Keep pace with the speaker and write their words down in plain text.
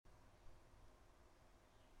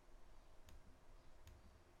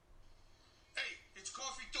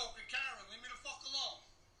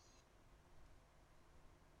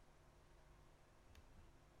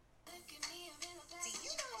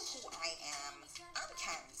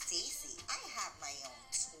Karen Stacy. I have my own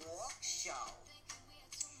talk show.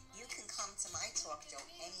 You can come to my talk show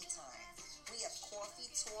anytime. We have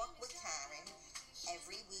Coffee Talk with Karen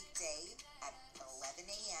every weekday at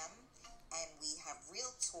 11 a.m. And we have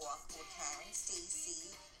Real Talk with Karen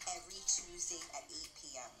Stacy every Tuesday at 8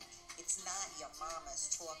 p.m. It's not your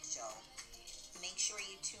mama's talk show. Make sure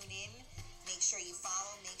you tune in. Make sure you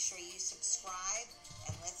follow. Make sure you subscribe.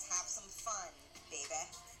 And let's have some fun,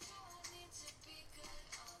 baby.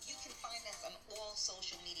 You can find us on all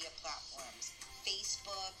social media platforms.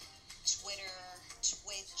 Facebook, Twitter,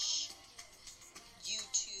 Twitch,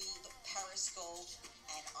 YouTube, Periscope,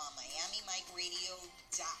 and on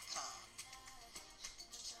MiamiMikeRadio.com.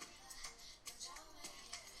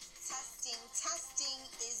 Testing,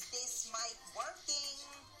 is this mic working?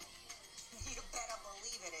 You better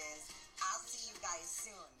believe it is. I'll see you guys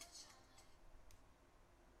soon.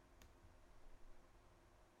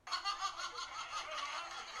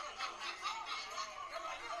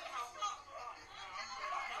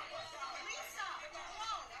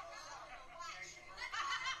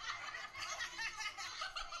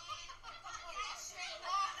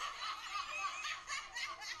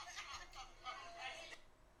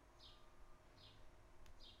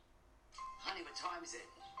 Honey, what time is it?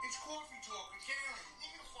 It's Coffee Talk with Karen.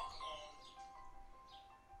 Leave me the fuck alone.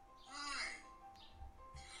 Hi.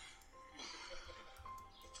 It's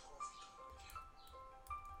Coffee Talk with Karen.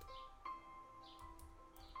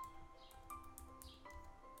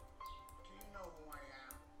 Do you know who I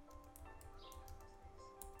am?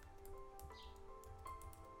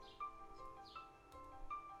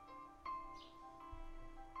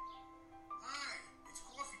 Hi. It's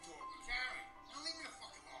Coffee Talk with Karen. Now leave me the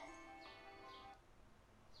fuck alone.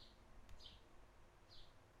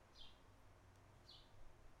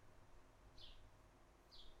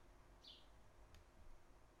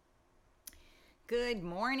 Good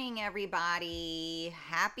morning, everybody.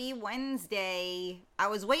 Happy Wednesday. I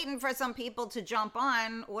was waiting for some people to jump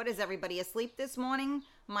on. What is everybody asleep this morning?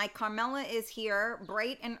 My Carmela is here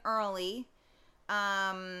bright and early.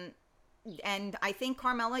 And I think,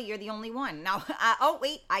 Carmela, you're the only one. Now, oh,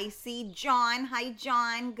 wait, I see John. Hi,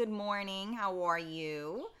 John. Good morning. How are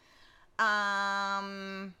you?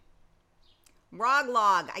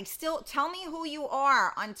 Roglog, tell me who you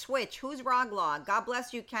are on Twitch. Who's Roglog? God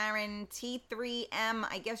bless you, Karen. T3M,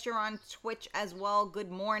 I guess you're on Twitch as well. Good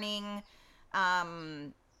morning.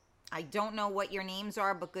 I don't know what your names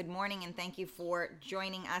are, but good morning and thank you for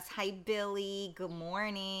joining us. Hi, Billy. Good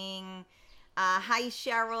morning. Hi,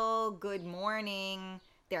 Cheryl. Good morning.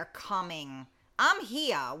 They're coming. I'm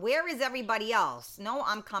here. Where is everybody else? No,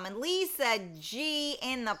 I'm coming. Lisa G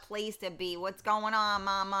in the place to be. What's going on,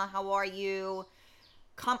 Mama? How are you?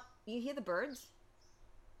 Come. You hear the birds?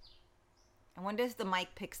 I wonder if the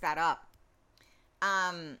mic picks that up.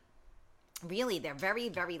 Really, they're very,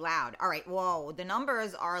 very loud. All right. Whoa. The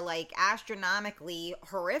numbers are like astronomically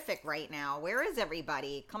horrific right now. Where is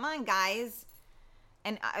everybody? Come on, guys.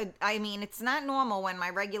 And I mean, it's not normal when my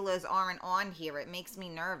regulars aren't on here. It makes me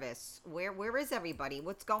nervous. Where is everybody?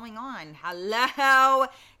 What's going on? Hello?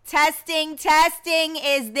 Testing.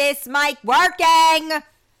 Is this mic working?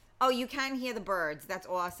 Oh, you can hear the birds. That's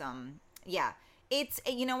awesome. Yeah.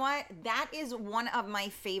 You know what? That is one of my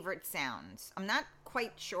favorite sounds. I'm not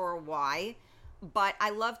quite sure why, but I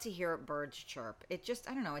love to hear birds chirp. It just,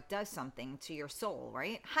 I don't know, it does something to your soul,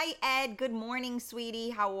 right? Hi, Ed. Good morning, sweetie.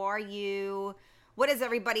 How are you? What is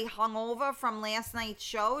everybody hungover from last night's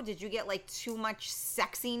show? Did you get like too much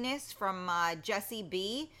sexiness from Jessie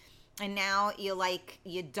B? And now you're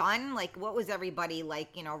done? Like, what was everybody like,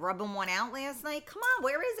 rubbing one out last night? Come on,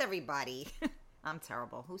 where is everybody? I'm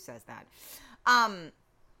terrible. Who says that?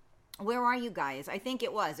 Where are you guys? I think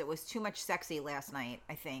it was too much sexy last night,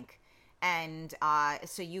 I think. And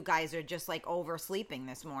so you guys are just like oversleeping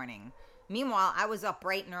this morning. Meanwhile, I was up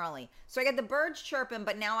bright and early. So I got the birds chirping,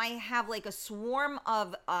 but now I have like a swarm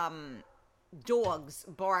of dogs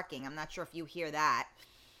barking. I'm not sure if you hear that.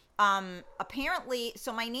 Apparently,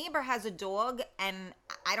 so my neighbor has a dog, and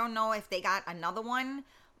I don't know if they got another one,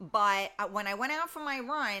 but when I went out for my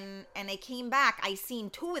run and they came back, I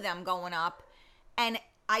seen two of them going up, and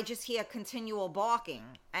I just hear continual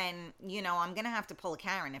barking. And, I'm going to have to pull a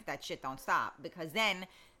Karen if that shit don't stop, because then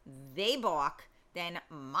they bark. Then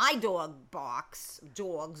my dogs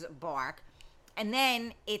bark, and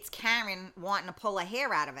then it's Karen wanting to pull a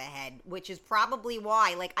hair out of her head, which is probably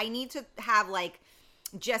why, I need to have,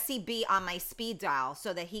 Jessie B on my speed dial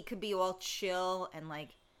so that he could be all chill and,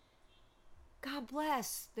 God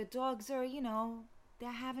bless, the dogs are,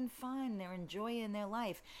 they're having fun. They're enjoying their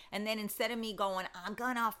life. And then instead of me going, I'm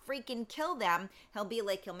gonna freaking kill them, he'll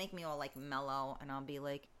make me all like mellow, and I'll be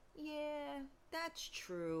like, yeah, that's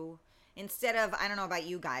true. Instead of, I don't know about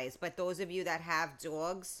you guys, but those of you that have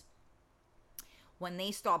dogs, when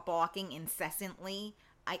they start barking incessantly,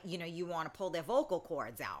 you want to pull their vocal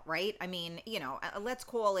cords out, right? I mean, let's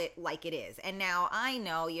call it like it is. And now I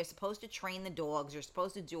know you're supposed to train the dogs. You're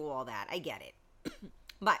supposed to do all that. I get it.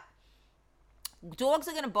 But dogs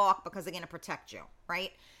are going to bark because they're going to protect you,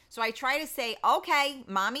 right? So I try to say, okay,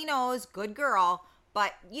 mommy knows, good girl.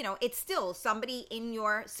 But, it's still somebody in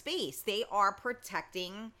your space. They are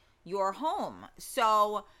protecting your home.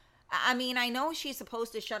 So, I mean, I know she's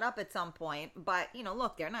supposed to shut up at some point, but,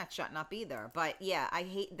 look, they're not shutting up either. But, yeah, I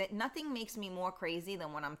hate that. Nothing makes me more crazy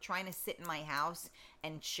than when I'm trying to sit in my house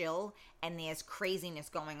and chill, and there's craziness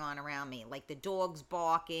going on around me. Like the dog's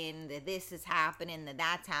barking, the this is happening, the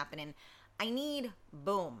that's happening. I need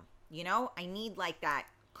boom, I need like that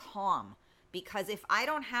calm. Because if I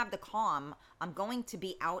don't have the calm, I'm going to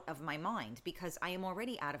be out of my mind because I am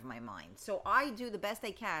already out of my mind. So I do the best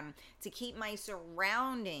I can to keep my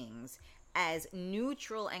surroundings as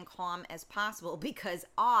neutral and calm as possible because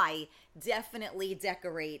I definitely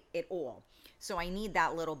decorate it all. So I need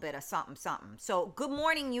that little bit of something, something. So good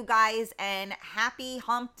morning, you guys, and happy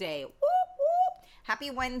hump day. Woo!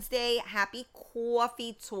 Happy Wednesday. Happy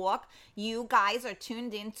Coffee Talk. You guys are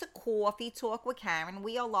tuned in to Coffee Talk with Karen.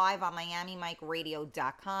 We are live on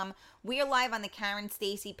MiamiMikeRadio.com. We are live on the Karen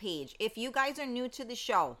Stacy page. If you guys are new to the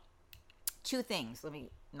show, two things. Let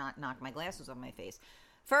me not knock my glasses off my face.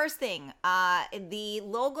 First thing, the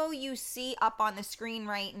logo you see up on the screen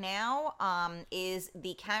right now is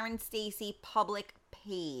the Karen Stacy public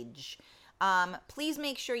page. Please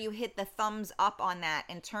make sure you hit the thumbs up on that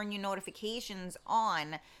and turn your notifications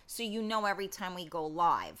on so you know every time we go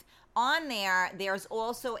live. On there, there's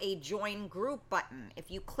also a join group button. If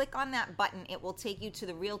you click on that button, it will take you to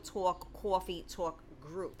the Real Talk Coffee Talk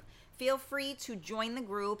group. Feel free to join the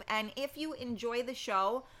group, and if you enjoy the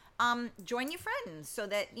show, join your friends so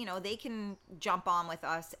that, they can jump on with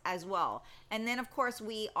us as well. And then, of course,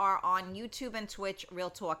 we are on YouTube and Twitch,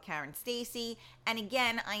 Real Talk Karen Stacy. And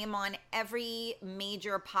again, I am on every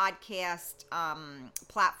major podcast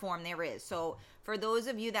platform there is. So for those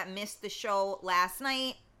of you that missed the show last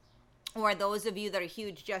night, or those of you that are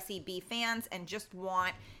huge Jessie B fans and just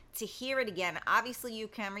want to hear it again, obviously you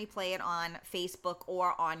can replay it on Facebook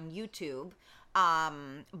or on YouTube.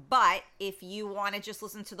 But if you want to just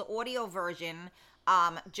listen to the audio version,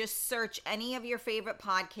 just search any of your favorite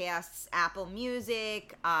podcasts, Apple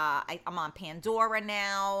Music, I'm on Pandora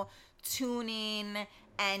now, TuneIn,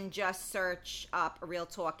 and just search up Real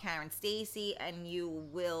Talk Karen Stacy, and you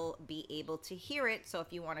will be able to hear it. So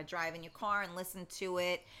if you want to drive in your car and listen to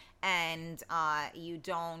it, and you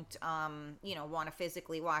don't, want to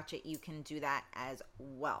physically watch it, you can do that as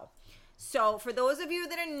well. So for those of you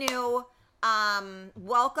that are new,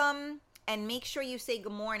 welcome, and make sure you say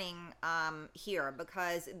good morning here,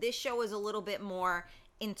 because this show is a little bit more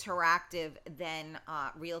interactive than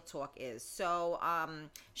Real Talk is. So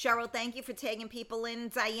Cheryl, thank you for taking people in.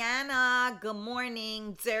 Diana, good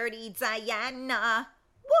morning. Dirty Diana.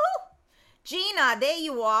 Woo! Gina, there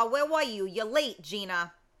you are. Where were you? You're late,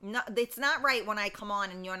 Gina. No, it's not right when I come on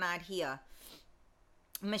and you're not here.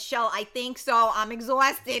 Michelle, I think so. I'm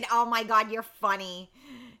exhausted. Oh my God, you're funny.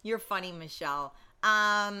 You're funny, Michelle.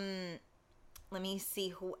 Let me see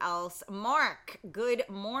who else. Mark, good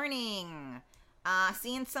morning.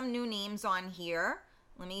 Seeing some new names on here.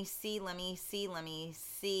 Let me see.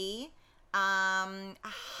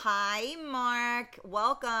 Hi, Mark.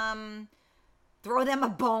 Welcome. Throw them a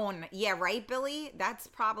bone. Yeah, right, Billy? That's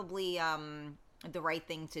probably the right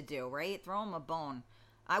thing to do, right? Throw them a bone.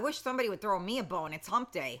 I wish somebody would throw me a bone. It's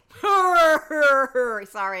hump day.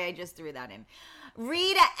 Sorry, I just threw that in.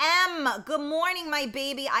 Rita M, good morning, my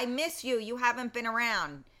baby. I miss you. You haven't been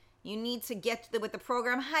around. You need to get with the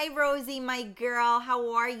program. Hi, Rosie, my girl.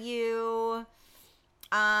 How are you?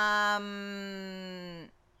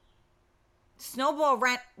 Snowball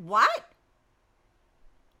rent. What?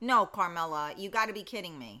 No, Carmela, you got to be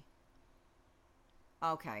kidding me.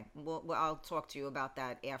 Okay, well, I'll talk to you about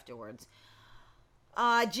that afterwards.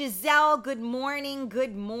 Giselle, good morning.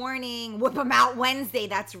 Good morning. Whip 'em out Wednesday.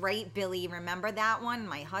 That's right, Billy. Remember that one?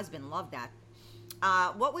 My husband loved that.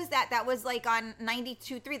 What was that? That was like on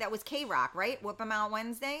 92.3. That was K-Rock, right? Whip 'em out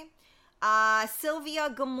Wednesday. Sylvia,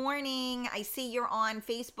 good morning. I see you're on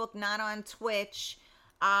Facebook, not on Twitch.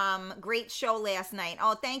 Great show last night.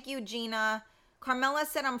 Oh, thank you, Gina. Carmela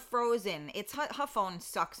said I'm frozen. It's her phone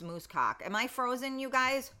sucks, Moosecock. Am I frozen, you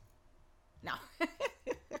guys? No.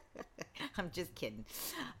 I'm just kidding.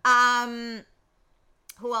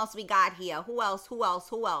 Who else we got here? Who else?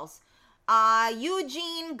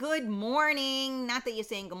 Eugene, good morning. Not that you're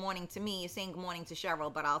saying good morning to me. You're saying good morning to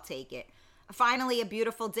Cheryl, but I'll take it. Finally, a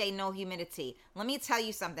beautiful day, no humidity. Let me tell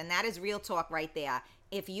you something. That is real talk right there.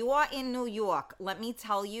 If you are in New York, let me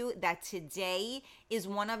tell you that today is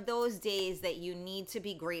one of those days that you need to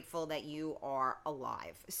be grateful that you are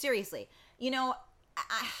alive. Seriously. You know,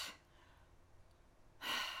 I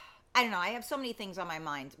don't know. I have so many things on my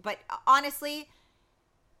mind. But honestly,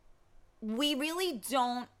 we really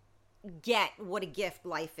don't get what a gift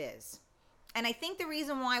life is. And I think the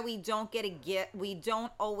reason why we don't get a gift, we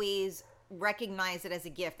don't always recognize it as a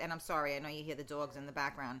gift, and I'm sorry, I know you hear the dogs in the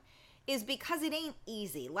background, is because it ain't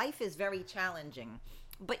easy. Life is very challenging.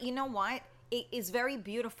 But you know what? It is very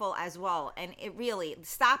beautiful as well. And it really,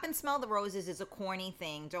 stop and smell the roses is a corny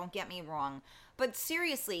thing. Don't get me wrong. But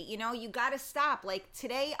seriously, you know, you got to stop. Like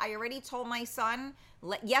today, I already told my son,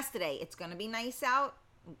 yesterday, it's going to be nice out.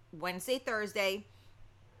 Wednesday, Thursday,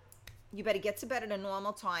 you better get to bed at a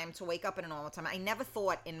normal time to wake up at a normal time. I never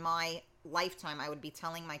thought in my lifetime I would be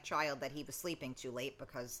telling my child that he was sleeping too late,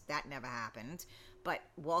 because that never happened. But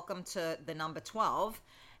welcome to the number 12.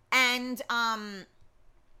 And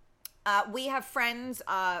we have friends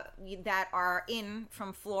that are in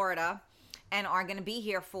from Florida and are going to be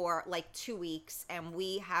here for like 2 weeks, and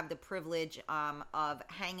we have the privilege of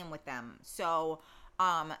hanging with them. So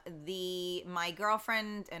my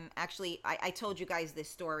girlfriend, and actually I told you guys this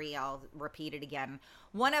story, I'll repeat it again.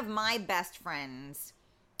 One of my best friends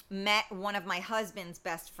met one of my husband's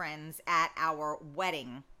best friends at our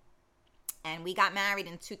wedding, and we got married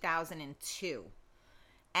in 2002.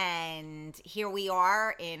 And here we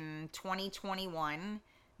are in 2021.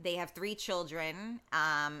 They have 3 children,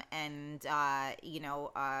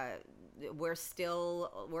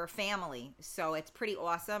 we're family. So it's pretty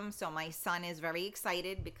awesome. So my son is very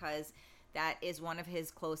excited because that is one of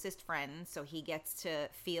his closest friends. So he gets to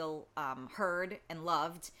feel heard and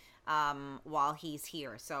loved while he's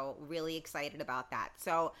here. So really excited about that.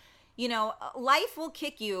 So, you know, life will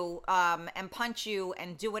kick you and punch you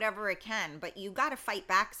and do whatever it can, but you got to fight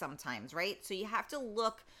back sometimes, right? So you have to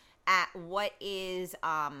look at what is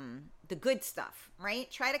the good stuff, right?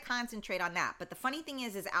 Try to concentrate on that. But the funny thing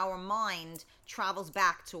is our mind travels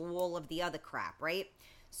back to all of the other crap, right?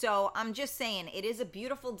 So I'm just saying, it is a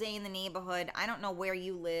beautiful day in the neighborhood. I don't know where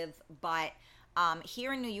you live, but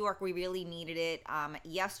here in New York, we really needed it.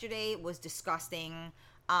 Yesterday was disgusting.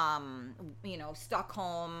 Stuck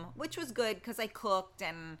home, which was good because I cooked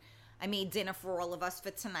and I made dinner for all of us for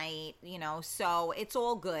tonight, so it's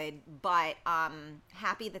all good. But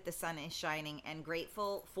happy that the sun is shining and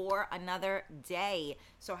grateful for another day.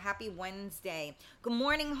 So happy Wednesday. Good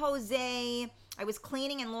morning, Jose. I was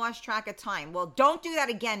cleaning and lost track of time. Well, don't do that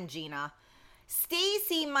again, Gina.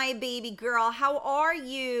 Stacy, my baby girl, how are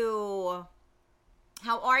you?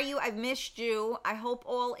 How are you? I've missed you. I hope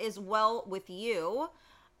all is well with you.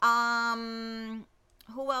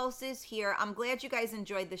 Who else is here? I'm glad you guys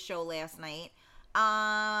enjoyed the show last night.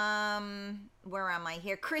 Where am I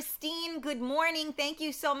here? Christine, good morning. Thank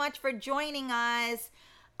you so much for joining us.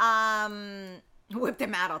 Whip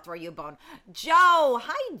them out, I'll throw you a bone. Joe,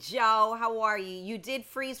 hi Joe. How are you? You did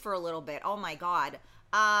freeze for a little bit. Oh my God.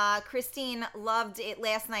 Christine, loved it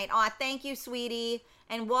last night. Thank you, sweetie.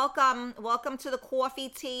 And welcome to the coffee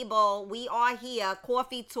table. We are here.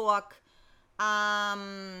 Coffee Talk.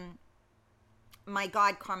 My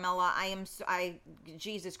God, Carmela,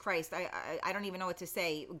 Jesus Christ, I don't even know what to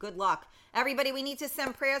say. Good luck. Everybody, we need to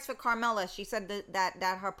send prayers for Carmela. She said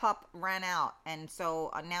that her pup ran out, and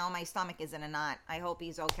so now my stomach is in a knot. I hope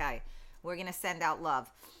he's okay. We're going to send out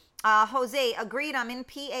love. Jose, agreed, I'm in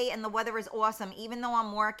PA and the weather is awesome. Even though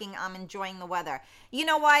I'm working, I'm enjoying the weather. You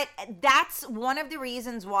know what? That's one of the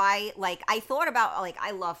reasons why, I thought about,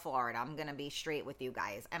 I love Florida. I'm going to be straight with you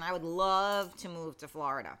guys. And I would love to move to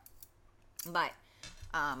Florida. But,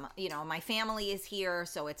 my family is here,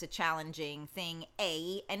 so it's a challenging thing,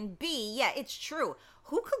 A. And B, yeah, it's true.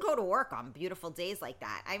 Who could go to work on beautiful days like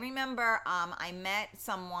that? I remember I met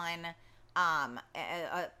someone,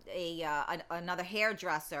 another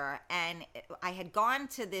hairdresser, and I had gone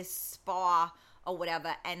to this spa or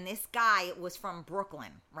whatever, and this guy was from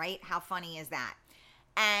Brooklyn, right? How funny is that?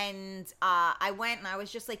 And I went and I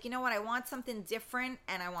was just like, you know what? I want something different,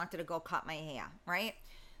 and I wanted to go cut my hair, right?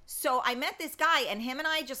 So I met this guy, and him and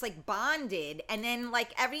I just bonded. And then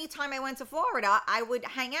every time I went to Florida, I would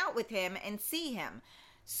hang out with him and see him.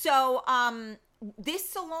 So this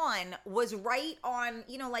salon was right on,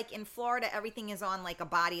 in Florida, everything is on a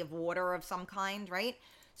body of water of some kind, right?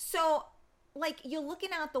 So like you're looking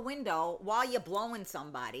out the window while you're blowing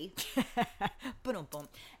somebody. Boom, boom.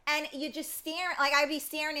 And you're just staring, like I'd be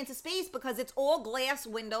staring into space because it's all glass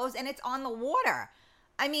windows and it's on the water.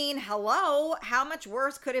 I mean, hello, how much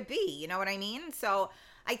worse could it be? You know what I mean? So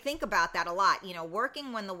I think about that a lot. You know,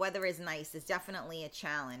 working when the weather is nice is definitely a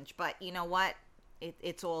challenge, but you know what?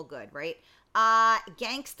 It's all good, right?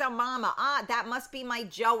 Gangsta Mama. That must be my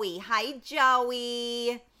Joey. Hi,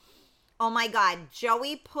 Joey. Oh my God.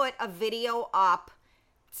 Joey put a video up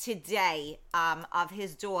today of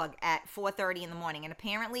his dog at 4:30 in the morning. And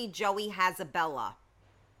apparently Joey has a Bella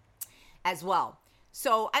as well.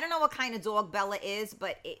 So I don't know what kind of dog Bella is,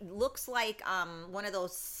 but it looks like one of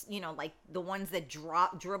those, you know, like the ones that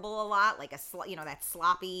dribble a lot, like that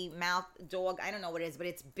sloppy mouth dog. I don't know what it is, but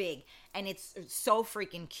it's big and it's so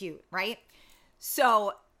freaking cute, right?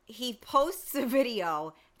 So he posts a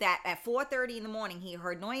video that at 4:30 in the morning he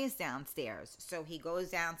heard noise downstairs. So he goes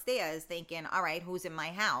downstairs thinking, all right, who's in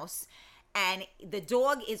my house? And the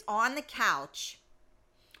dog is on the couch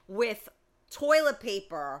with toilet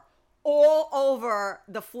paper all over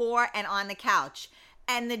the floor and on the couch.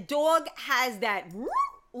 And the dog has that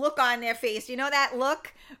look on their face. You know that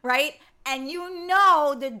look, right? And you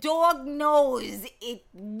know the dog knows it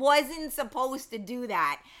wasn't supposed to do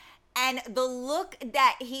that. And the look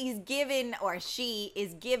that he's given, or she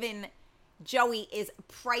is given Joey, is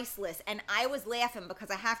priceless. And I was laughing because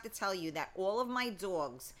I have to tell you that all of my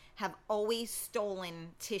dogs have always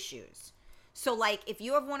stolen tissues. So, like, if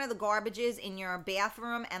you have one of the garbages in your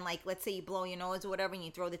bathroom and, like, let's say you blow your nose or whatever and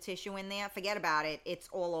you throw the tissue in there, forget about it. It's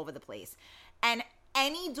all over the place. And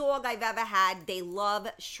any dog I've ever had, they love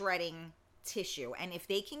shredding tissue. And if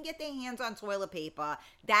they can get their hands on toilet paper,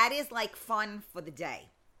 that is, like, fun for the day.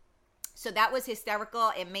 So that was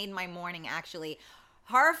hysterical. It made my morning, actually.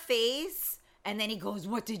 Her face... And then he goes,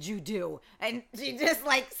 what did you do? And she just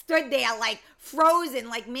like stood there like frozen.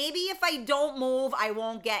 Like maybe if I don't move, I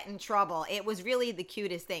won't get in trouble. It was really the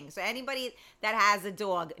cutest thing. So anybody that has a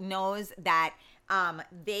dog knows that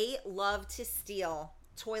they love to steal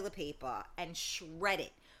toilet paper and shred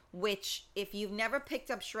it. Which if you've never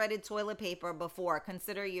picked up shredded toilet paper before,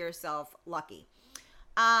 consider yourself lucky.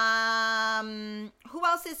 Who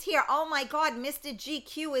else is here? Oh my God, Mr.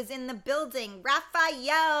 GQ is in the building.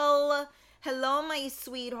 Raphael. Hello, my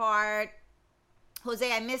sweetheart.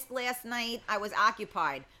 Jose, I missed last night. I was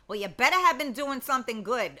occupied. Well, you better have been doing something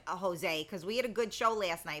good, Jose, because we had a good show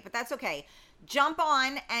last night, but that's okay. Jump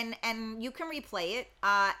on and you can replay it.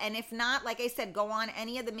 And if not, like I said, go on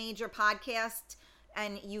any of the major podcasts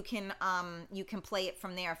and you can play it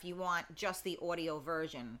from there if you want just the audio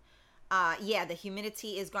version. Yeah, the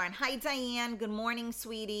humidity is gone. Hi, Diane. Good morning,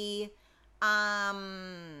 sweetie.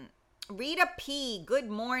 Rita P, good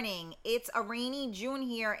morning. It's a rainy June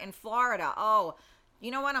here in Florida. Oh,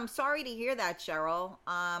 you know what? I'm sorry to hear that, Cheryl.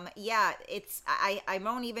 Yeah,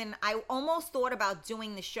 I almost thought about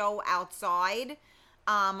doing the show outside,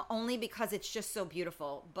 only because it's just so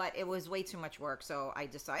beautiful, but it was way too much work, so I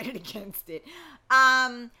decided against it.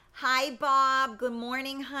 Hi, Bob. Good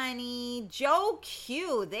morning, honey. Joe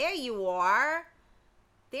Q, there you are.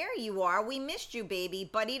 There you are. We missed you, baby.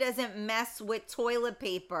 Buddy doesn't mess with toilet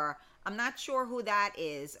paper. I'm not sure who that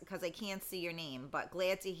is because I can't see your name, but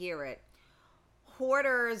glad to hear it.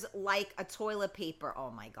 Hoarders like a toilet paper. Oh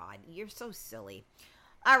my God, you're so silly.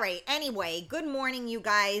 All right, anyway, good morning, you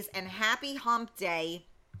guys, and happy hump day.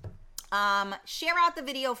 Share out the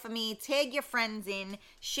video for me. Tag your friends in.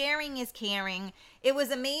 Sharing is caring. It was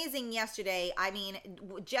amazing yesterday. I mean,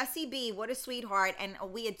 Jessie B, what a sweetheart. And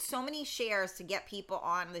we had so many shares to get people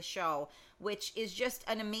on the show, which is just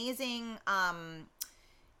an amazing...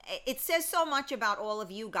 it says so much about all of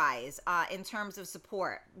you guys in terms of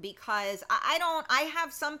support, because I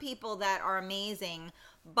have some people that are amazing,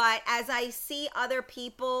 but as I see other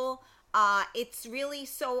people, it's really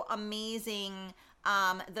so amazing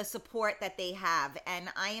the support that they have, and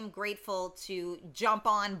I am grateful to jump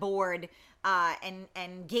on board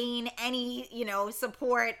and gain any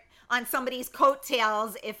support on somebody's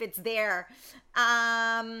coattails if it's there.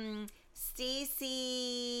 Stacy,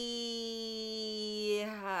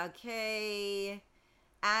 okay,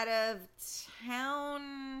 out of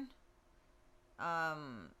town.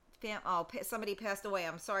 Somebody passed away.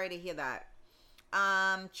 I'm sorry to hear that.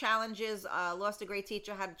 Challenges, lost a great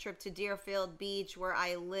teacher, had a trip to Deerfield Beach where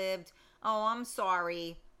I lived. Oh, I'm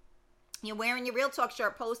sorry. You're wearing your Real Talk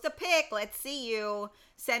shirt. Post a pic. Let's see you.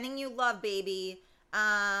 Sending you love, baby.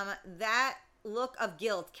 That look of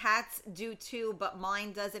guilt. Cats do too, but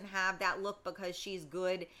mine doesn't have that look because she's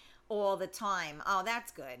good all the time. Oh,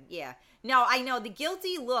 that's good. Yeah. No, I know the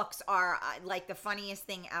guilty looks are like the funniest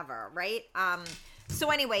thing ever, right? So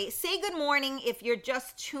anyway, say good morning if you're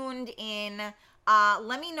just tuned in.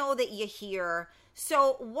 Let me know that you're here.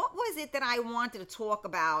 So what was it that I wanted to talk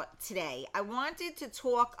about today? I wanted to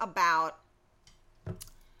talk about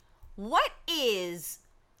what is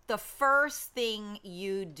the first thing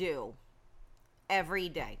you do every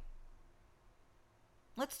day.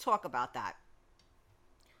 Let's talk about that.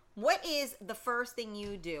 What is the first thing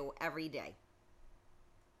you do every day?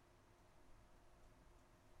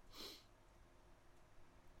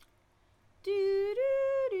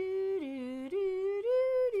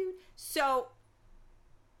 So,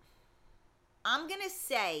 I'm going to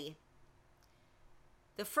say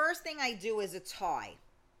the first thing I do is a tie.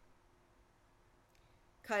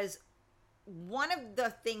 Because one of the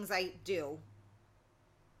things I do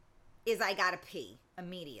is I got to pee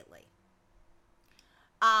immediately.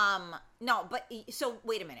 No, but so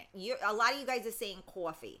wait a minute. A lot of you guys are saying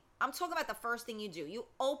coffee. I'm talking about the first thing you do. You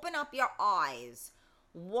open up your eyes.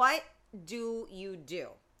 What do you do?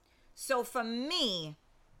 So for me,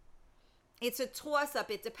 it's a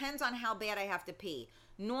toss-up. It depends on how bad I have to pee.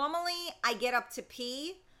 Normally, I get up to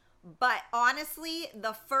pee, but honestly,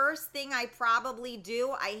 the first thing I probably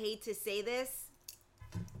do, I hate to say this,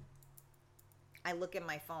 I look at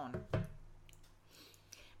my phone.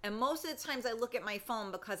 And most of the times I look at my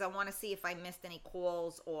phone because I want to see if I missed any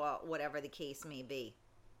calls or whatever the case may be.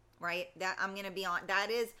 Right? That I'm going to be on. That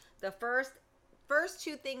is the first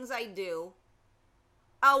two things I do.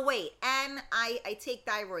 Oh, wait. And I take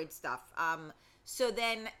thyroid stuff. So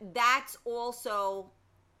then that's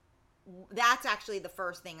actually the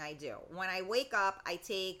first thing I do. When I wake up, I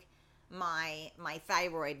take my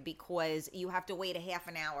thyroid because you have to wait a half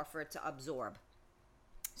an hour for it to absorb.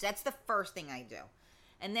 So that's the first thing I do.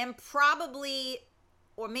 And then probably,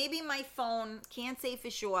 or maybe my phone, can't say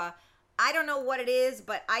for sure. I don't know what it is,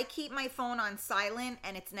 but I keep my phone on silent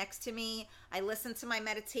and it's next to me. I listen to my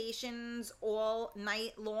meditations all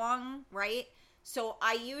night long, right? So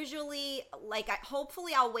I usually,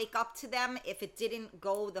 hopefully I'll wake up to them if it didn't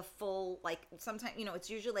go the full, sometimes, it's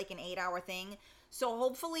usually like an 8-hour thing. So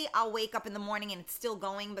hopefully I'll wake up in the morning and it's still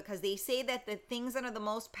going, because they say that the things that are the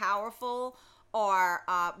most powerful are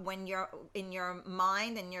when you're in your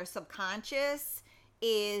mind and your subconscious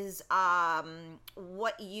is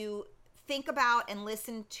what you think about and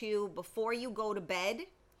listen to before you go to bed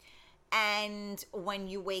and when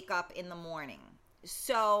you wake up in the morning.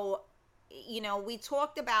 So, we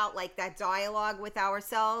talked about that dialogue with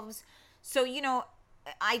ourselves. So,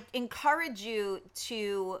 I encourage you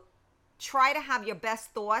to try to have your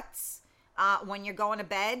best thoughts when you're going to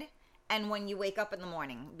bed and when you wake up in the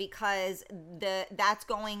morning, because that's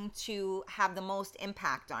going to have the most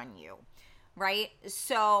impact on you, right?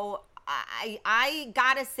 So I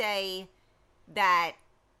gotta say that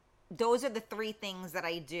those are the three things that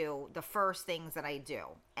I do, the first things that I do.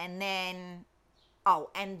 And then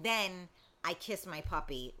I kiss my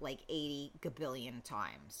puppy 80 gabillion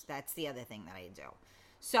times. That's the other thing that I do.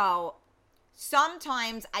 So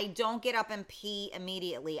sometimes I don't get up and pee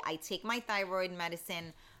immediately. I take my thyroid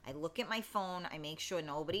medicine. I look at my phone. I make sure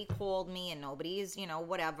nobody called me and nobody's,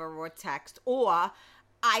 whatever, or text. Or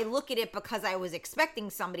I look at it because I was expecting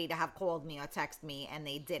somebody to have called me or text me and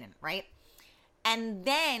they didn't, right? And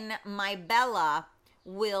then my Bella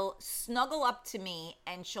will snuggle up to me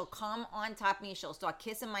and she'll come on top of me. She'll start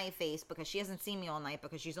kissing my face because she hasn't seen me all night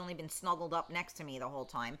because she's only been snuggled up next to me the whole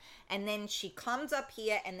time. And then she comes up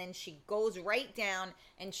here and then she goes right down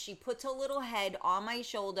and she puts her little head on my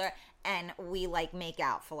shoulder and we make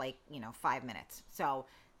out for 5 minutes. So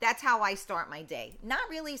that's how I start my day. Not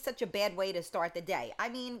really such a bad way to start the day. I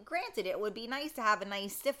mean, granted, it would be nice to have a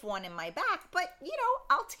nice stiff one in my back, but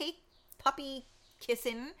I'll take puppy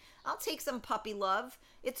kissing. I'll take some puppy love.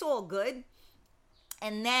 It's all good.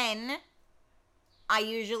 And then I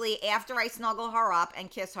usually, after I snuggle her up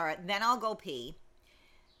and kiss her, then I'll go pee.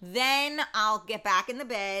 Then I'll get back in the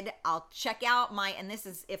bed. I'll check out and this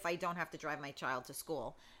is if I don't have to drive my child to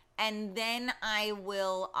school. And then I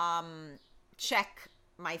will check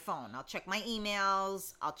my phone. I'll check my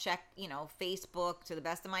emails. I'll check, Facebook to the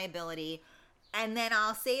best of my ability. And then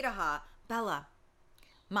I'll say to her, Bella,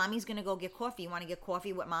 Mommy's going to go get coffee. You want to get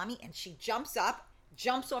coffee with Mommy? And she jumps up,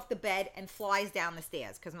 jumps off the bed, and flies down the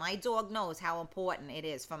stairs because my dog knows how important it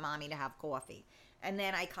is for Mommy to have coffee. And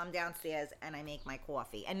then I come downstairs and I make my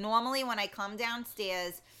coffee. And normally when I come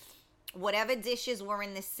downstairs, whatever dishes were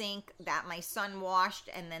in the sink that my son washed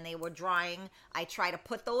and then they were drying, I try to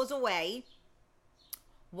put those away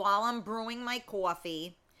while I'm brewing my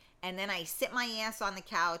coffee. And then I sit my ass on the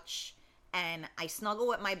couch and I snuggle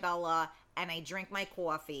with my Bella and I drink my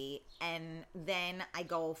coffee, and then I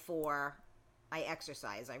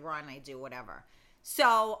exercise, I run, I do whatever.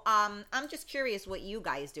 So I'm just curious what you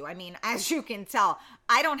guys do. I mean, as you can tell,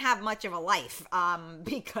 I don't have much of a life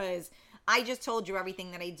because I just told you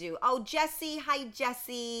everything that I do. Oh, Jessie. Hi,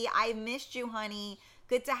 Jessie. I missed you, honey.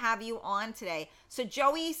 Good to have you on today. So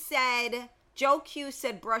Joe Q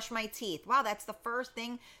said, brush my teeth. Wow, that's the first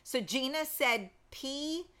thing. So Gina said,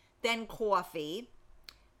 pee, then coffee.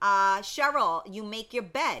 Cheryl, you make your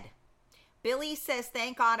bed. Billy says,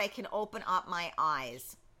 thank God I can open up my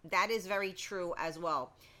eyes. That is very true as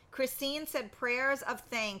well. Christine said, prayers of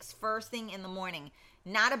thanks first thing in the morning.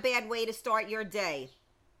 Not a bad way to start your day.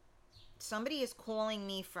 Somebody is calling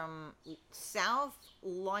me from South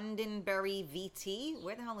Londonderry VT.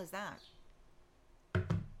 Where the hell is that?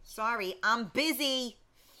 Sorry, I'm busy.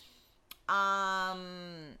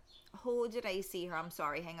 Who did I see here? I'm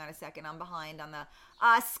sorry. Hang on a second. I'm behind on the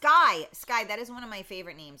Sky. Sky, that is one of my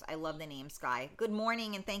favorite names. I love the name Sky. Good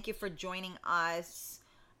morning and thank you for joining us.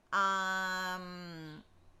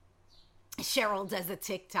 Cheryl does a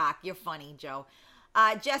TikTok. You're funny, Joe.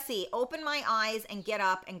 Jesse, open my eyes and get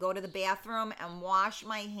up and go to the bathroom and wash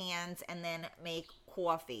my hands and then make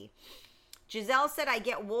coffee. Giselle said, I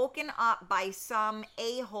get woken up by some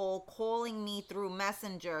a-hole calling me through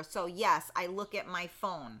Messenger. So yes, I look at my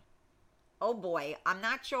phone. Oh boy, I'm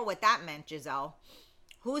not sure what that meant, Giselle.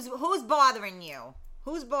 Who's bothering you?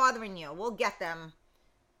 Who's bothering you? We'll get them.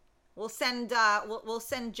 We'll send we'll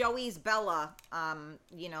send Joey's Bella, the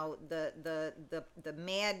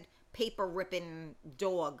mad paper ripping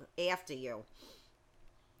dog after you.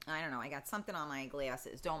 I don't know. I got something on my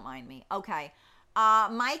glasses. Don't mind me. Okay.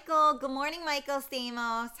 Michael. Good morning, Michael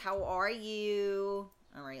Stamos. How are you?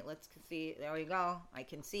 All right. Let's see. There we go. I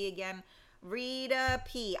can see again. Rita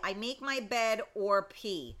P. I make my bed or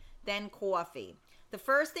pee, then coffee. The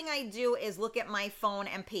first thing I do is look at my phone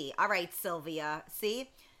and pee. All right, Sylvia. See?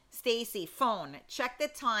 Stacy, phone. Check the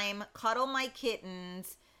time. Cuddle my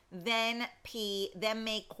kittens. Then pee. Then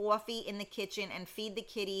make coffee in the kitchen and feed the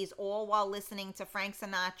kitties, all while listening to Frank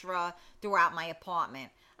Sinatra throughout my apartment.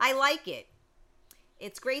 I like it.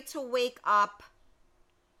 It's great to wake up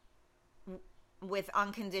with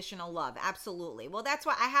unconditional love. Absolutely. Well, that's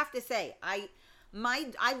why I have to say, I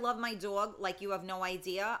love my dog like you have no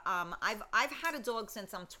idea. I've had a dog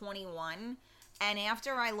since I'm 21, and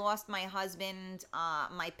after I lost my husband,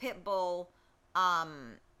 my pit bull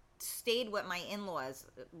stayed with my in-laws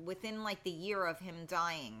within like the year of him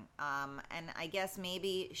dying. And I guess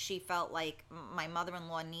maybe she felt like my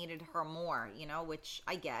mother-in-law needed her more, which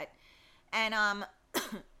I get. And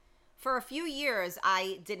for a few years,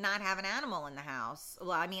 I did not have an animal in the house.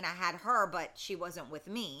 Well, I mean, I had her, but she wasn't with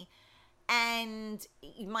me. And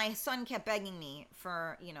my son kept begging me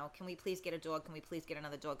for, can we please get a dog? Can we please get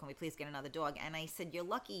another dog? Can we please get another dog? And I said, you're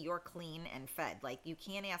lucky you're clean and fed. Like, you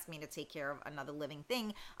can't ask me to take care of another living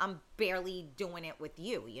thing. I'm barely doing it with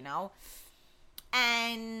you,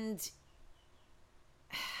 And,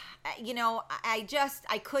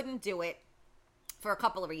 I couldn't do it. For a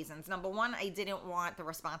couple of reasons. Number one, I didn't want the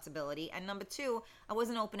responsibility. And number two, I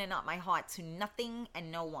wasn't opening up my heart to nothing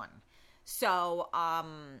and no one. So,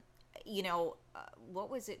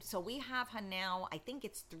 what was it? So we have her now, I think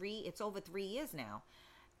it's over 3 years now.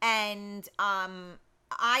 And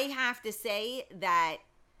I have to say that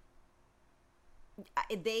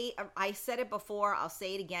I said it before, I'll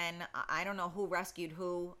say it again. I don't know who rescued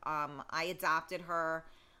who. I adopted her.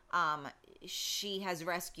 She has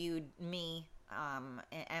rescued me.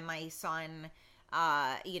 And my son,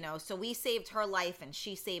 so we saved her life and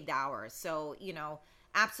she saved ours. So,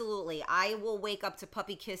 absolutely. I will wake up to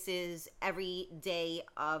puppy kisses every day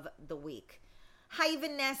of the week. Hi,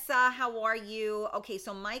 Vanessa. How are you? Okay.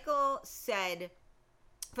 So Michael said,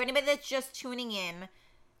 for anybody that's just tuning in,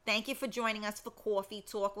 thank you for joining us for Coffee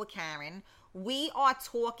Talk with Karen. We are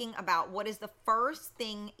talking about what is the first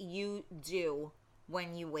thing you do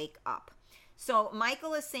when you wake up. So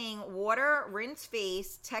Michael is saying water, rinse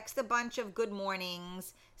face, text a bunch of good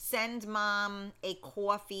mornings, send mom a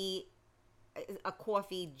coffee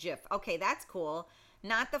gif. Okay, that's cool.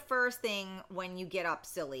 Not the first thing when you get up,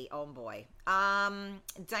 silly. Oh boy.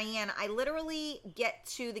 Diane, I literally get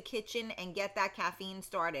to the kitchen and get that caffeine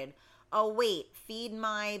started. Oh wait, feed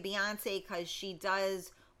my Beyonce because she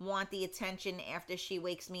does want the attention after she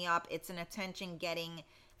wakes me up. It's an attention getting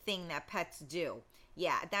thing that pets do.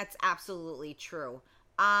 Yeah, that's absolutely true.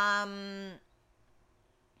 Let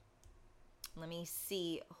me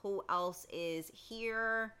see who else is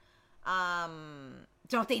here.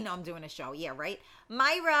 Don't they know I'm doing a show? Yeah, right?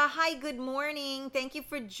 Myra, hi, good morning. Thank you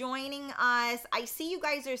for joining us. I see you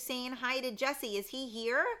guys are saying hi to Jesse. Is he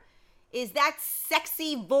here? Is that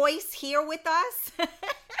sexy voice here with us?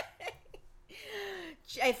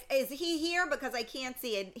 Is he here? Because I can't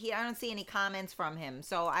see it. I don't see any comments from him,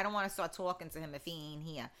 so I don't want to start talking to him if he ain't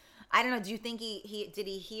here. I don't know. Do you think did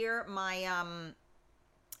he hear my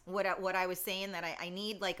what I was saying, that I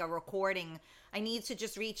need like a recording? I need to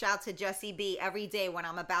just reach out to Jesse B every day when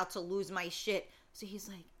I'm about to lose my shit. So he's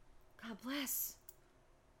like, God bless.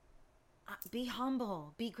 Be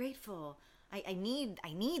humble. Be grateful. I need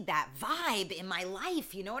that vibe in my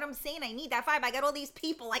life. You know what I'm saying? I need that vibe. I got all these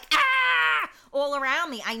people like, all around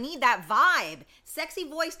me. I need that vibe. Sexy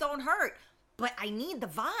voice don't hurt, but I need the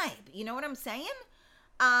vibe. You know what I'm saying?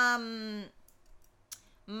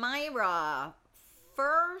 Myra,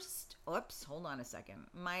 hold on a second.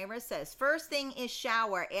 Myra says, first thing is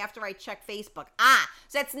shower after I check Facebook.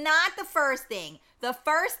 So that's not the first thing. The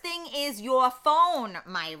first thing is your phone,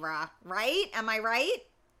 Myra, right? Am I right?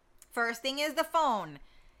 First thing is the phone.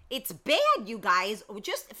 It's bad, you guys.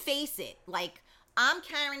 Just face it. Like, I'm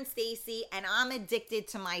Karen Stacy, and I'm addicted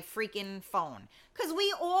to my freaking phone. Because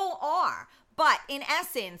we all are. But in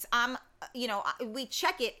essence, we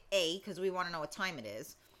check it, A, because we want to know what time it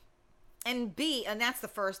is. And B, and that's the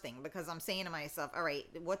first thing, because I'm saying to myself, all right,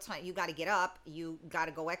 what time? You got to get up. You got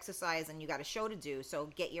to go exercise, and you got a show to do. So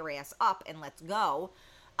get your ass up, and let's go.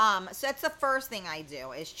 So that's the first thing I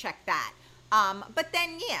do, is check that. But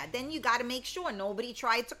then you got to make sure nobody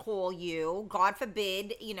tried to call you. God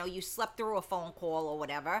forbid, you slept through a phone call or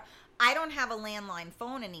whatever. I don't have a landline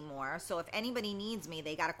phone anymore. So if anybody needs me,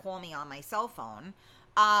 they got to call me on my cell phone.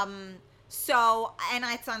 And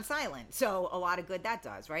it's on silent. So a lot of good that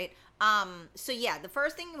does, right? The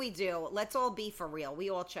first thing we do, let's all be for real. We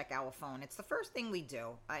all check our phone. It's the first thing we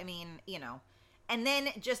do. I mean, and then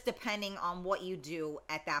just depending on what you do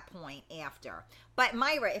at that point after. But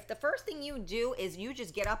Myra, if the first thing you do is you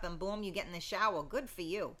just get up and boom, you get in the shower, good for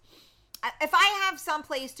you. If I have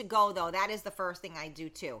someplace to go, though, that is the first thing I do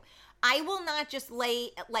too. I will not just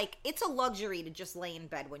it's a luxury to just lay in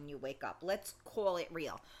bed when you wake up. Let's call it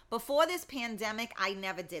real. Before this pandemic, I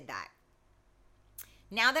never did that.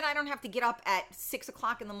 Now that I don't have to get up at 6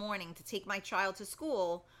 o'clock in the morning to take my child to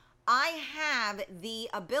school, I have the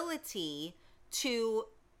ability to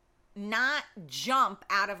not jump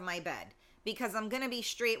out of my bed, because I'm going to be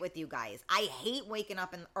straight with you guys. I hate waking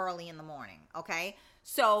up early in the morning, okay?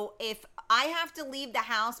 So if I have to leave the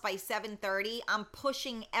house by 7:30, I'm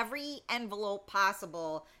pushing every envelope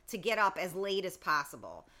possible to get up as late as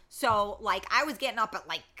possible. So, I was getting up at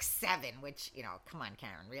 7, which, come on,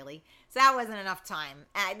 Karen, really? So that wasn't enough time.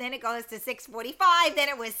 And then it goes to 6:45, then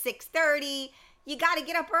it was 6:30. You got to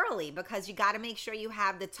get up early, because you got to make sure you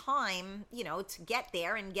have the time, to get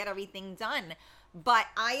there and get everything done. But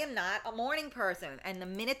I am not a morning person. And the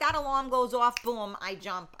minute that alarm goes off, boom, I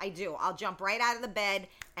jump. I'll jump right out of the bed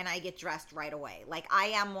and I get dressed right away. I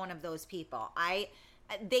am one of those people.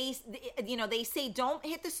 They say don't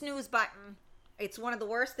hit the snooze button. It's one of the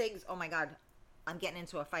worst things. Oh my God, I'm getting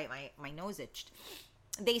into a fight. My nose itched.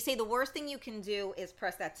 They say the worst thing you can do is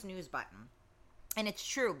press that snooze button. And it's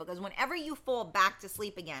true, because whenever you fall back to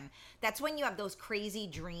sleep again, that's when you have those crazy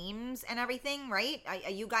dreams and everything, right?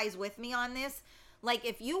 Are you guys with me on this?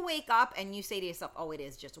 If you wake up and you say to yourself, oh, it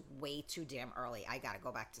is just way too damn early, I got to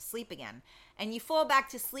go back to sleep again. And you fall back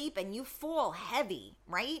to sleep and you fall heavy,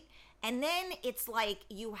 right? And then it's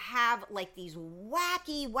you have these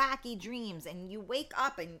wacky dreams, and you wake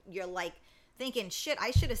up and you're thinking, shit,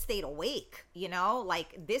 I should have stayed awake,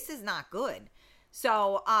 this is not good.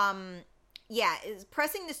 So,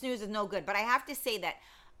 pressing the snooze is no good. But I have to say that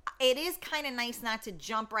it is kind of nice not to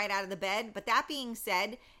jump right out of the bed. But that being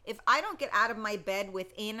said, if I don't get out of my bed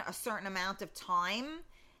within a certain amount of time,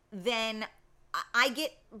 then I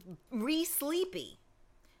get re-sleepy,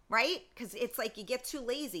 right? Because it's you get too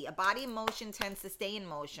lazy. A body in motion tends to stay in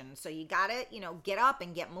motion. So you got to, get up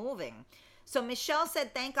and get moving. So Michelle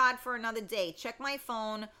said, thank God for another day. Check my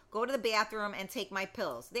phone, go to the bathroom, and take my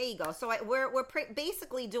pills. There you go. So we're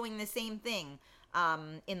basically doing the same thing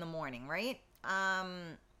in the morning, right?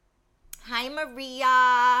 Hi,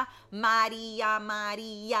 Maria.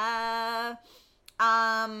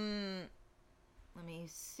 Let me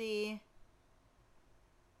see.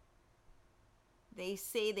 They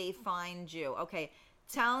say they find you. Okay.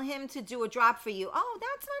 Tell him to do a drop for you. Oh,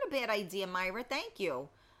 that's not a bad idea, Myra. Thank you.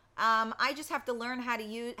 I just have to learn how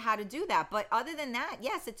to do that. But other than that,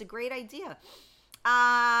 yes, it's a great idea.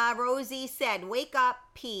 Rosie said, wake up,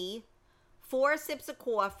 pee, 4 sips of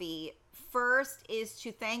coffee. First is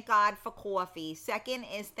to thank God for coffee. Second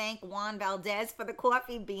is thank Juan Valdez for the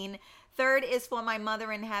coffee bean. Third is for my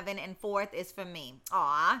mother in heaven. And fourth is for me.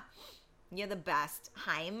 Aw, you're the best.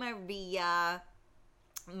 Hi, Maria.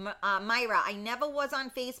 Myra, I never was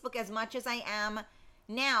on Facebook as much as I am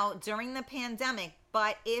now during the pandemic,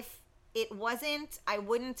 but if it wasn't, I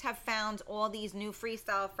wouldn't have found all these new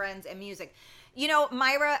freestyle friends and music. You know,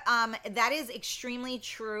 Myra, that is extremely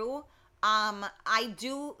true. I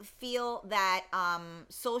do feel that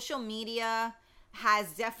social media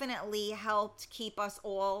has definitely helped keep us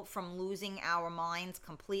all from losing our minds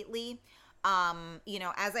completely. You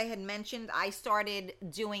know, as I had mentioned, I started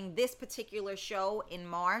doing this particular show in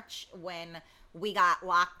March when we got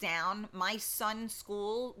locked down. My son's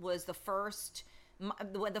school was the first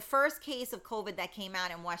case of COVID that came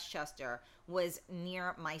out in Westchester was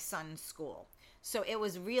near my son's school. So it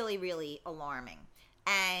was really, really alarming.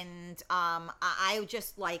 And I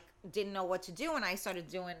just like didn't know what to do, and I started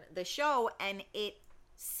doing the show, and it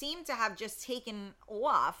seemed to have just taken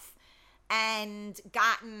off and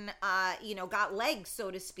gotten got legs, so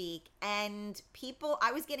to speak. And people,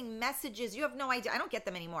 I was getting messages. You have no idea. I don't get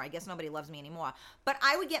them anymore. I guess nobody loves me anymore, but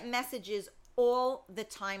I would get messages all the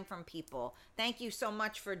time from people. Thank you so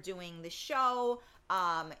much for doing the show.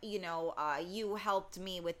 You helped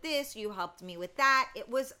me with this, you helped me with that. It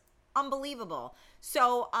was unbelievable.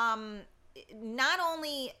 So not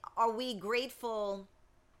only are we grateful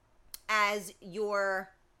as your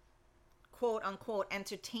quote unquote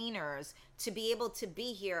entertainers to be able to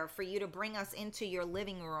be here for you to bring us into your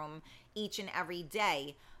living room each and every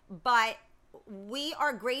day, but we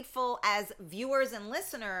are grateful as viewers and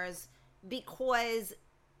listeners because,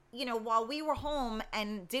 you know, while we were home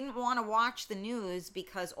and didn't want to watch the news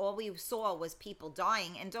because all we saw was people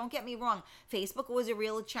dying, and don't get me wrong, Facebook was a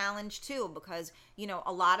real challenge too, because, you know,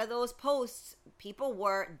 a lot of those posts, people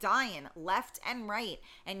were dying left and right,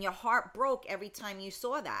 and your heart broke every time you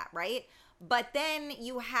saw that, right? But then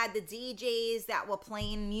you had the DJs that were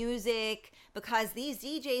playing music, because these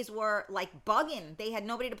DJs were like bugging. They had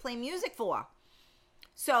nobody to play music for.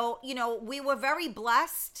 So, you know, we were very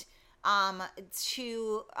blessed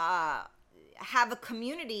to have a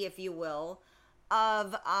community, if you will,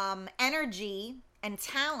 of energy and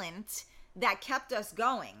talent that kept us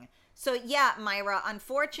going. So yeah, Myra,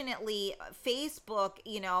 unfortunately, Facebook,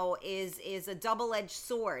 you know, is a double-edged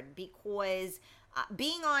sword, because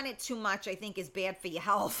being on it too much, I think, is bad for your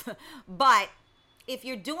health. But if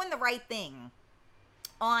you're doing the right thing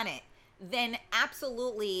on it, then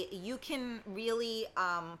absolutely you can really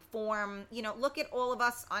form, you know, look at all of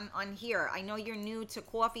us on here. I know you're new to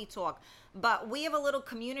Coffee Talk, but we have a little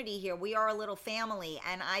community here. We are a little family,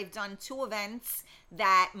 and I've done 2 events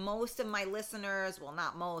that most of my listeners, well,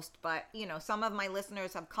 not most, but, you know, some of my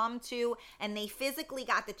listeners have come to, and they physically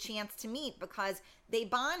got the chance to meet because they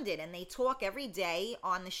bonded, and they talk every day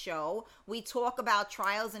on the show. We talk about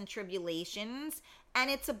trials and tribulations, and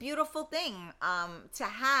it's a beautiful thing to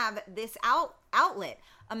have this outlet.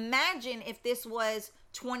 Imagine if this was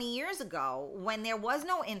 20 years ago when there was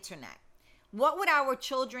no internet. What would our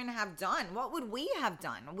children have done? What would we have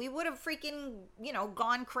done? We would have freaking, you know,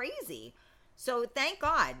 gone crazy. So thank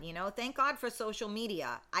God, you know, thank God for social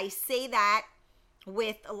media. I say that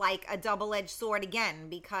with like a double-edged sword again,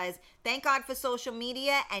 because thank God for social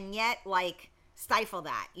media, and yet like stifle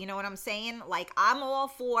that. You know what I'm saying? Like, I'm all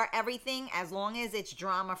for everything as long as it's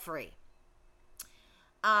drama-free.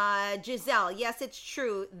 Giselle, yes, it's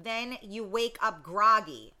true. Then you wake up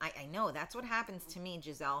groggy. I know, that's what happens to me,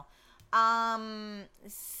 Giselle.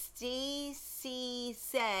 Stacy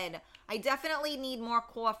said, I definitely need more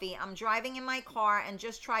coffee. I'm driving in my car and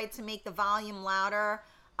just tried to make the volume louder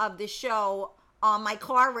of the show on my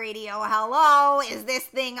car radio. Hello, is this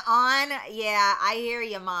thing on? Yeah, I hear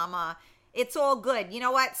you, mama. It's all good. You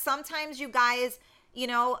know what? Sometimes you guys, you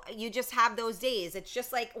know, you just have those days. It's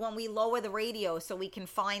just like when we lower the radio so we can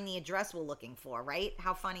find the address we're looking for, right?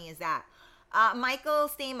 How funny is that? Michael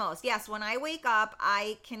Stamos, yes, when I wake up,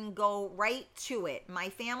 I can go right to it. My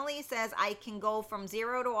family says I can go from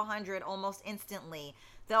 0 to 100 almost instantly,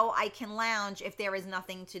 though I can lounge if there is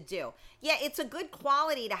nothing to do. Yeah, it's a good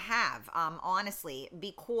quality to have, honestly,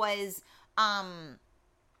 because,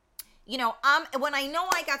 you know, when I know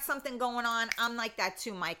I got something going on, I'm like that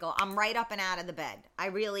too, Michael. I'm right up and out of the bed. I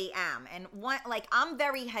really am. And I'm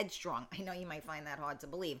very headstrong. I know you might find that hard to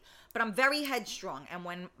believe, but I'm very headstrong. And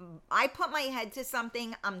when I put my head to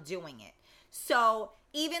something, I'm doing it. So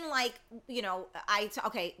even like, you know,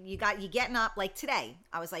 you getting up like today.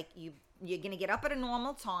 I was like, you're going to get up at a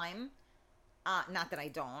normal time. Not that I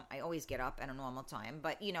don't. I always get up at a normal time,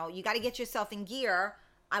 but you know, you got to get yourself in gear.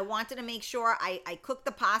 I wanted to make sure I cooked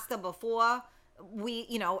the pasta before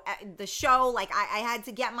the show. Like I had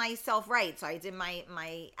to get myself right. So I did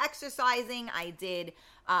my exercising. I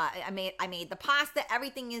made the pasta.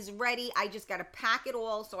 Everything is ready. I just got to pack it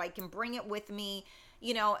all so I can bring it with me,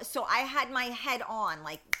 you know. So I had my head on,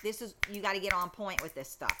 like, you got to get on point with this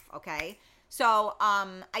stuff. Okay. So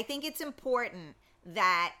I think it's important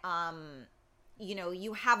that,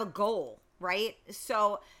 you have a goal, right?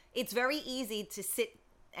 So it's very easy to sit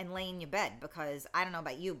and lay in your bed, because I don't know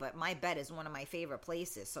about you, but my bed is one of my favorite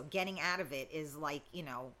places. So getting out of it is like,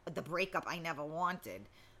 the breakup I never wanted.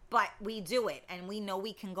 But we do it, and we know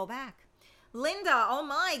we can go back. Linda, oh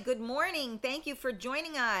my, good morning. Thank you for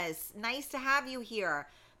joining us. Nice to have you here.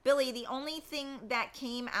 Billy, the only thing that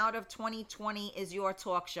came out of 2020 is your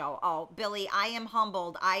talk show. Oh, Billy, I am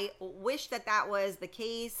humbled. I wish that was the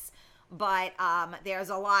case, but there's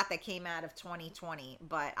a lot that came out of 2020,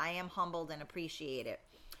 but I am humbled and appreciate it.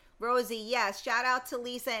 Rosie, yes, shout out to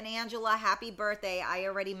Lisa and Angela. Happy birthday. I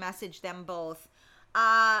already messaged them both.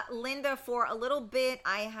 Linda, for a little bit,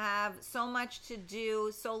 I have so much to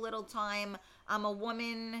do, so little time. I'm a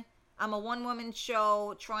one-woman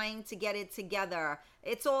show trying to get it together.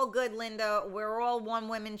 It's all good, Linda. We're all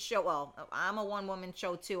one-woman show. Well, I'm a one-woman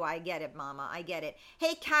show too. I get it, Mama. I get it.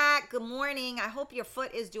 Hey, Kat, good morning. I hope your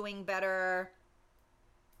foot is doing better.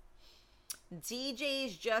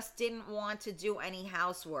 DJs just didn't want to do any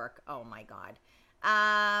housework. Oh, my God.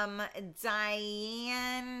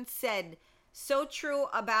 Diane said, so true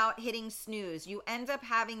about hitting snooze. You end up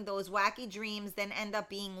having those wacky dreams, then end up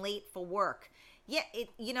being late for work. Yeah,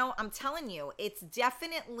 I'm telling you, it's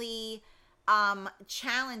definitely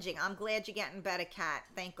challenging. I'm glad you're getting better, Kat.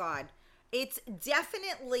 Thank God. It's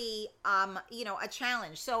definitely, a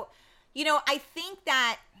challenge. So, I think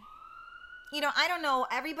that, I don't know,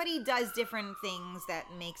 everybody does different things that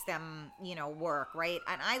makes them, work, right?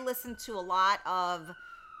 And I listen to a lot of,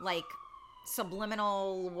 like,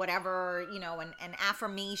 subliminal whatever, and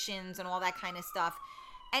affirmations and all that kind of stuff.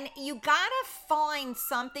 And you gotta find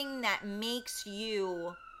something that makes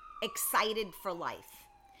you excited for life.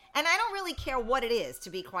 And I don't really care what it is, to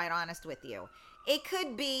be quite honest with you. It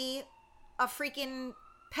could be a freaking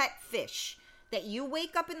pet fish that you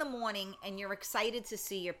wake up in the morning and you're excited to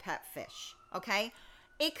see your pet fish, okay?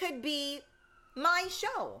 It could be my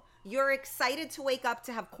show. You're excited to wake up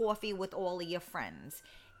to have coffee with all of your friends.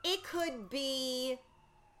 It could be,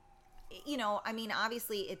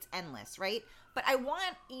 obviously it's endless, right? But I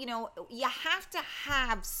want, you have to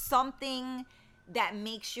have something that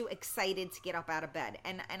makes you excited to get up out of bed.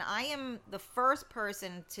 And I am the first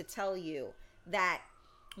person to tell you that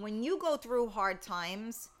when you go through hard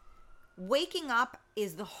times, waking up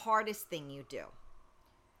is the hardest thing you do.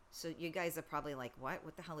 So you guys are probably like, what?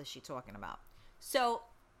 What the hell is she talking about? So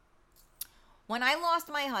when I lost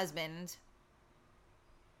my husband,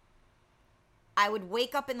 I would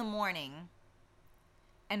wake up in the morning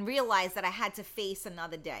and realize that I had to face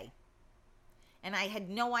another day. And I had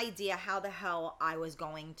no idea how the hell I was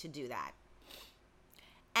going to do that.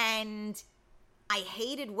 And I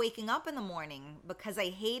hated waking up in the morning because I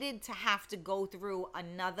hated to have to go through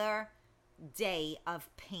another day of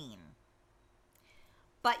pain.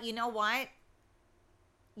 But you know what?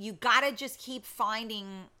 You gotta just keep finding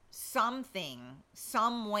something,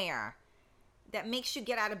 somewhere, that makes you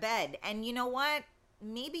get out of bed. And you know what?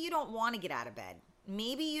 Maybe you don't want to get out of bed.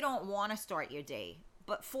 Maybe you don't want to start your day,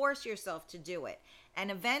 but force yourself to do it. And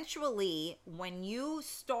eventually, when you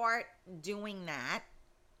start doing that,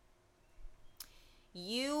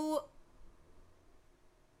 you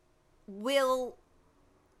will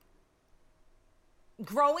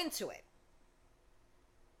grow into it.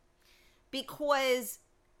 Because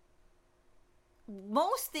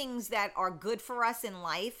most things that are good for us in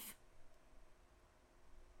life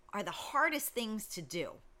are the hardest things to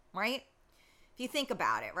do, right? If you think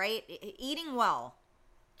about it, right? Eating well,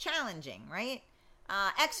 challenging, right?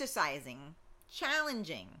 Exercising,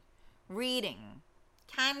 challenging. Reading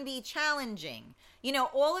can be challenging.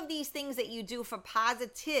 All of these things that you do for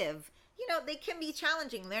positive, they can be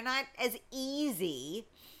challenging. They're not as easy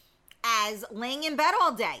as laying in bed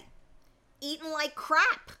all day, eating like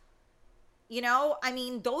crap.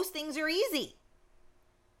 Those things are easy.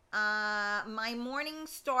 My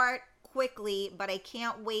mornings start quickly, but I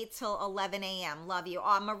can't wait till 11 a.m. Love you.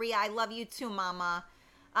 Maria, I love you too, Mama.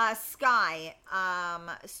 Sky,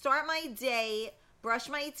 start my day, brush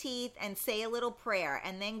my teeth, and say a little prayer,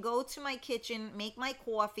 and then go to my kitchen, make my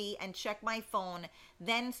coffee, and check my phone,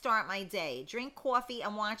 then start my day. Drink coffee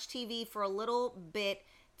and watch TV for a little bit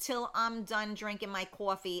till I'm done drinking my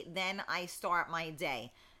coffee, then I start my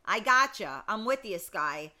day. I gotcha. I'm with you,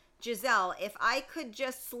 Sky. Giselle, if I could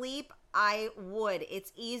just sleep, I would.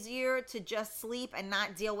 It's easier to just sleep and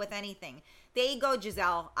not deal with anything. There you go,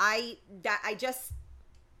 Giselle. I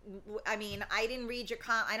didn't read your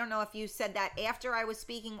comment. I don't know if you said that after I was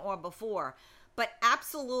speaking or before, but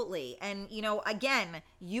absolutely. And, again,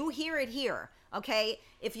 you hear it here. Okay?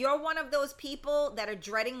 If you're one of those people that are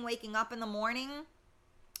dreading waking up in the morning,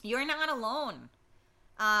 you're not alone.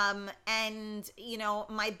 And, you know,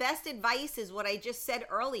 my best advice is what I just said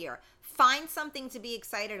earlier. Find something to be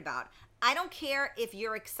excited about. I don't care if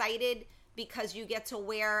you're excited because you get to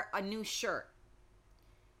wear a new shirt.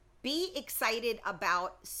 Be excited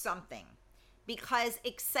about something, because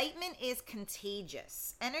excitement is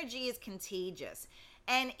contagious. Energy is contagious.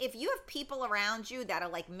 And if you have people around you that are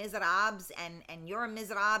like miserables and you're a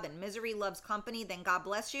miserable and misery loves company, then God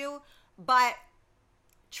bless you. But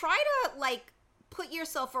try to like put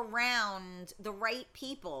yourself around the right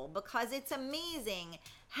people, because it's amazing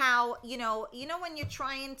how, you know when you're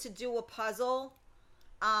trying to do a puzzle,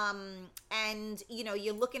 and you know,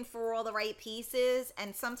 you're looking for all the right pieces,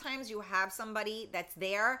 and sometimes you have somebody that's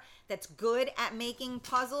there that's good at making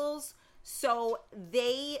puzzles, so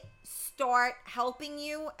they start helping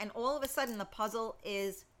you, and all of a sudden the puzzle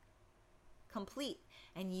is complete,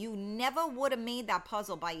 and you never would have made that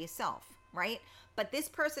puzzle by yourself, right? But this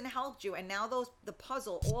person helped you, and now the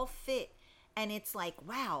puzzle all fit, and it's like,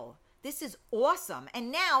 wow, this is awesome.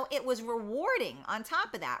 And now it was rewarding on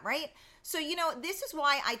top of that, right? So, you know, this is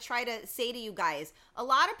why I try to say to you guys, a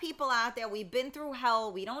lot of people out there, we've been through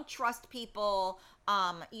hell. We don't trust people.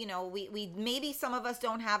 You know, we maybe some of us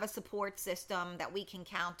don't have a support system that we can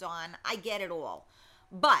count on. I get it all.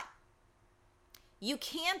 But you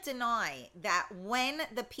can't deny that when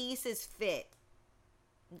the pieces fit,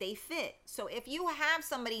 they fit. So if you have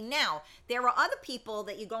somebody now, there are other people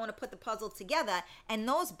that you're going to put the puzzle together, and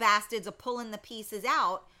those bastards are pulling the pieces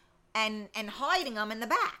out and hiding them in the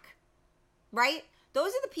back, right?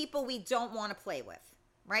 Those are the people we don't want to play with,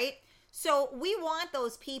 right? So we want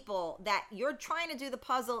those people that you're trying to do the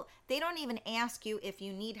puzzle. They don't even ask you if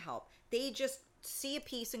you need help. They just see a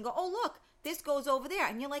piece and go, oh, look, this goes over there.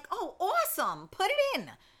 And you're like, oh, awesome. Put it in.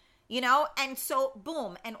 You know, and so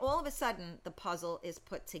boom, and all of a sudden the puzzle is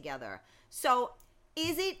put together. So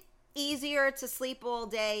is it easier to sleep all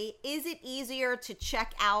day? Is it easier to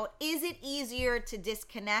check out? Is it easier to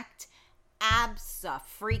disconnect?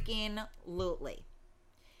 Abso-freaking-lutely.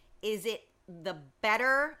 Is it the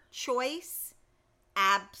better choice?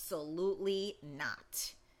 Absolutely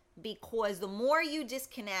not. Because the more you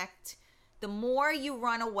disconnect, the more you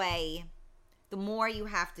run away, the more you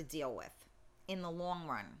have to deal with in the long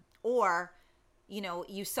run. Or, you know,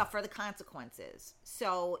 you suffer the consequences.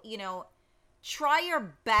 So, you know, try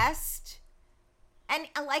your best. And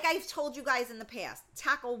like I've told you guys in the past,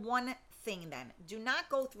 tackle one thing then. Do not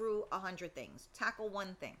go through 100 things. Tackle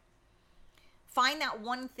one thing. Find that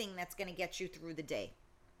one thing that's going to get you through the day.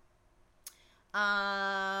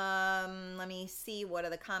 Let me see. What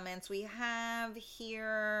are the comments we have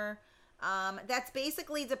here? That's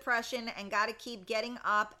basically depression, and got to keep getting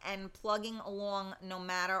up and plugging along no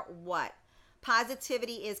matter what.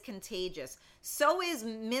 Positivity is contagious. So is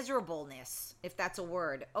miserableness, if that's a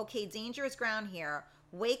word. Okay, dangerous ground here.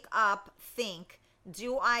 Wake up, think.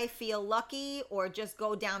 Do I feel lucky or just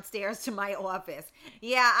go downstairs to my office?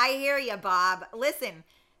 Yeah, I hear you, Bob. Listen,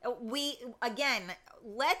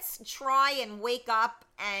 let's try and wake up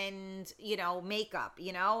and, you know, make up,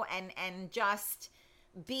 you know, and just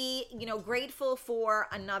be, you know, grateful for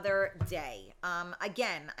another day.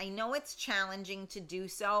 Again, I know it's challenging to do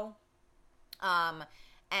so.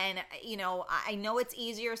 And, you know, I know it's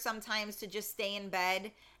easier sometimes to just stay in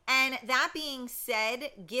bed. And that being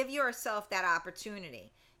said, give yourself that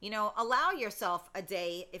opportunity. You know, allow yourself a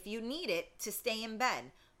day, if you need it, to stay in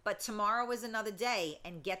bed. But tomorrow is another day,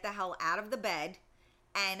 and get the hell out of the bed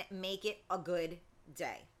and make it a good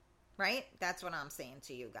day. Right? That's what I'm saying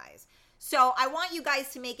to you guys. So I want you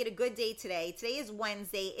guys to make it a good day today. Today is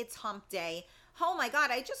Wednesday. It's hump day. Oh my God,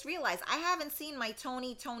 I just realized I haven't seen my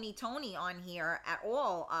Tony on here at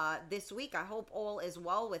all this week. I hope all is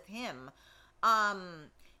well with him.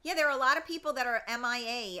 Yeah, there are a lot of people that are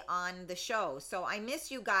MIA on the show. So I miss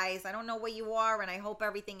you guys. I don't know where you are, and I hope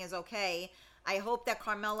everything is okay. I hope that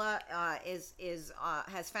Carmela has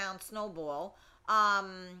found Snowball.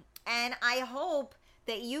 And I hope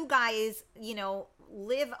that you guys, you know,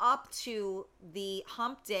 live up to the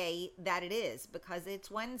hump day that it is, because it's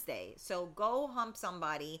Wednesday. So go hump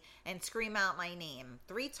somebody and scream out my name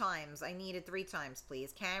 3 times. I need it 3 times,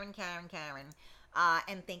 please. Karen.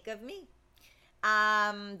 And think of me.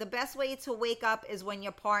 The best way to wake up is when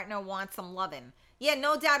your partner wants some loving. Yeah,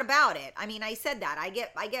 no doubt about it. I mean, I said that. I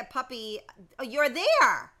get puppy. You're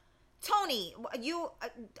there. Tony,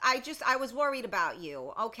 I was worried about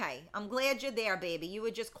you. Okay. I'm glad you're there, baby. You were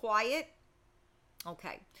just quiet.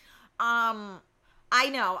 Okay. I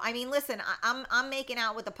know. I mean, listen, I'm making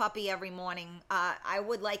out with the puppy every morning. I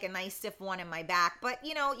would like a nice stiff one in my back, but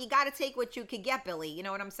you know, you got to take what you could get, Billy. You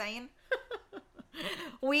know what I'm saying?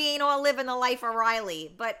 We ain't all living the life of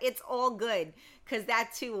Riley, but it's all good because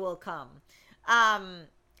that too will come.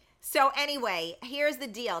 So anyway, here's the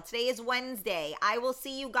deal. Today is Wednesday. I will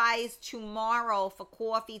see you guys tomorrow for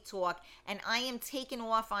Coffee Talk, and I am taking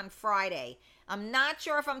off on Friday. I'm not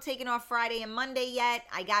sure if I'm taking off Friday and Monday yet.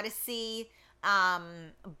 I got to see.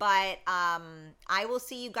 But I will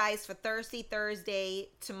see you guys for Thursday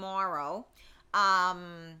tomorrow.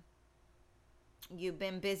 You've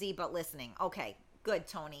been busy but listening. Okay, good,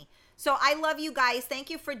 Tony. So I love you guys. Thank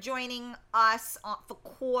you for joining us for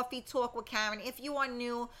Coffee Talk with Karen. If you are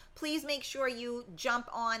new, please make sure you jump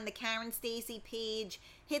on the Karen Stacy page,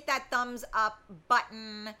 hit that thumbs up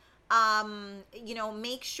button. You know,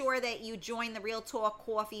 make sure that you join the Real Talk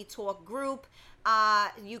Coffee Talk group.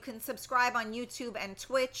 You can subscribe on YouTube and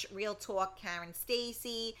Twitch, Real Talk Karen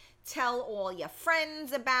Stacy. Tell all your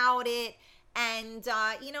friends about it. And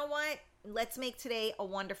you know what? Let's make today a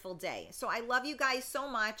wonderful day. So I love you guys so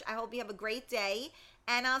much. I hope you have a great day.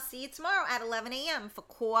 And I'll see you tomorrow at 11 a.m. for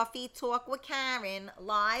Coffee Talk with Karen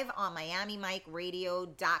live on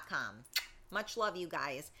MiamiMikeRadio.com. Much love, you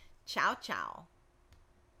guys. Ciao, ciao.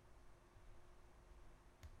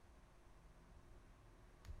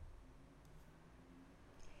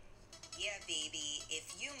 Yeah, baby,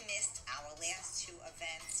 if you missed our last two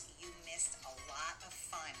events, you missed a lot of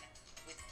fun.